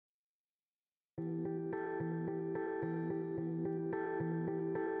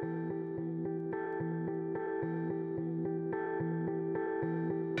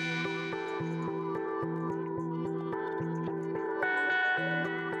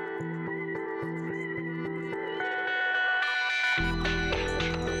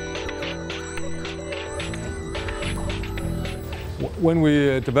When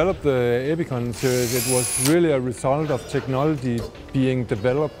we developed the EPICON series, it was really a result of technology being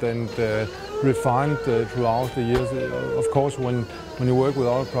developed and refined throughout the years. Of course, when you work with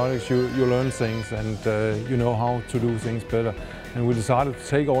our products, you learn things and you know how to do things better. And we decided to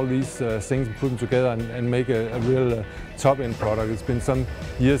take all these things and put them together and make a real top-end product. It's been some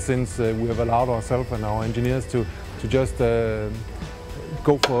years since we have allowed ourselves and our engineers to just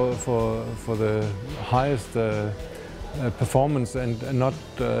go for the highest performance and not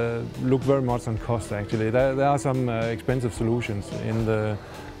look very much on cost. Actually, there are some expensive solutions in the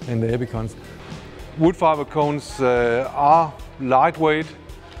EPICONs. Wood fiber cones are lightweight,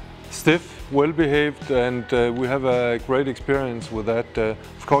 stiff, well behaved, and we have a great experience with that.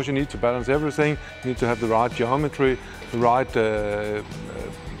 Of course, you need to balance everything. You need to have the right geometry, the right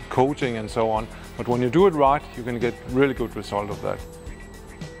coating, and so on. But when you do it right, you can get really good result of that.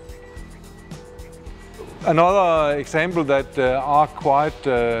 Another example that are quite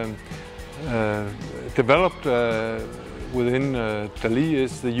developed within DALI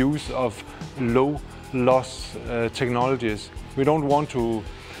is the use of low loss technologies. We don't want to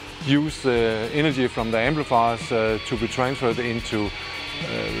use the energy from the amplifiers to be transferred into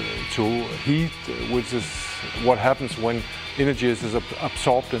to heat, which is what happens when energy is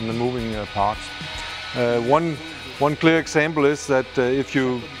absorbed in the moving parts. One clear example is that if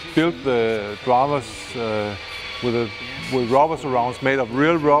you build the drivers with rubber surrounds made of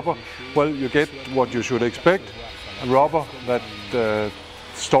real rubber, well, you get what you should expect, a rubber that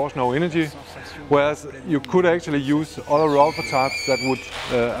stores no energy, whereas you could actually use other rubber types that would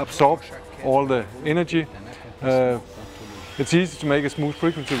absorb all the energy. It's easy to make a smooth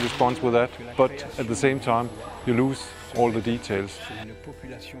frequency response with that, but at the same time you lose all the details.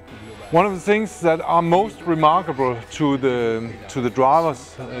 One of the things that are most remarkable to the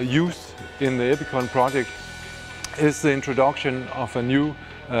drivers used in the EPICON project is the introduction of a new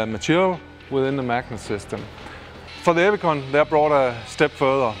material within the magnet system. For the EPICON, they brought a step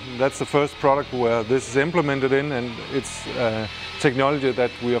further. That's the first product where this is implemented in, and it's technology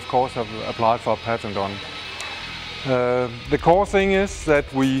that we of course have applied for a patent on. The core thing is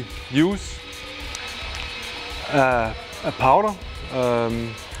that we use a powder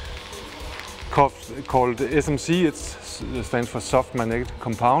called SMC. It stands for soft magnetic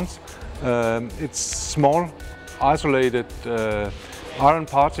compounds. It's small, isolated iron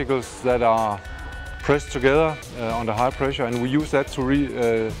particles that are pressed together under high pressure, and we use that to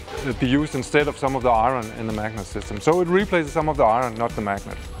be used instead of some of the iron in the magnet system. So it replaces some of the iron, not the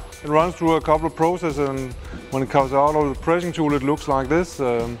magnet. It runs through a couple of processes, and when it comes out of the pressing tool, it looks like this.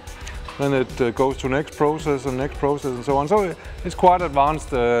 Then it goes to next process and next process and so on. So it's quite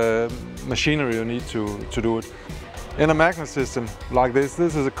advanced machinery you need to do it. In a magnet system like this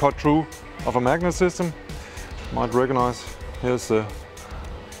is a cut through of a magnet system. You might recognize, here's the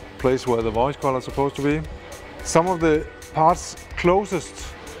place where the voice coil is supposed to be. Some of the parts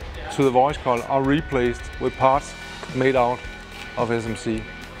closest to the voice coil are replaced with parts made out of SMC.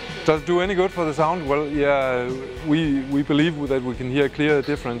 Does it do any good for the sound? Well, yeah, we believe that we can hear a clear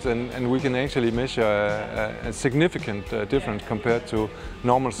difference, and we can actually measure a significant difference compared to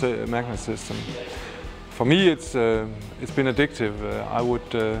normal magnet system. For me, it's been addictive. I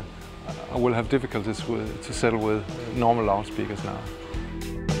will have difficulties to settle with normal loudspeakers now.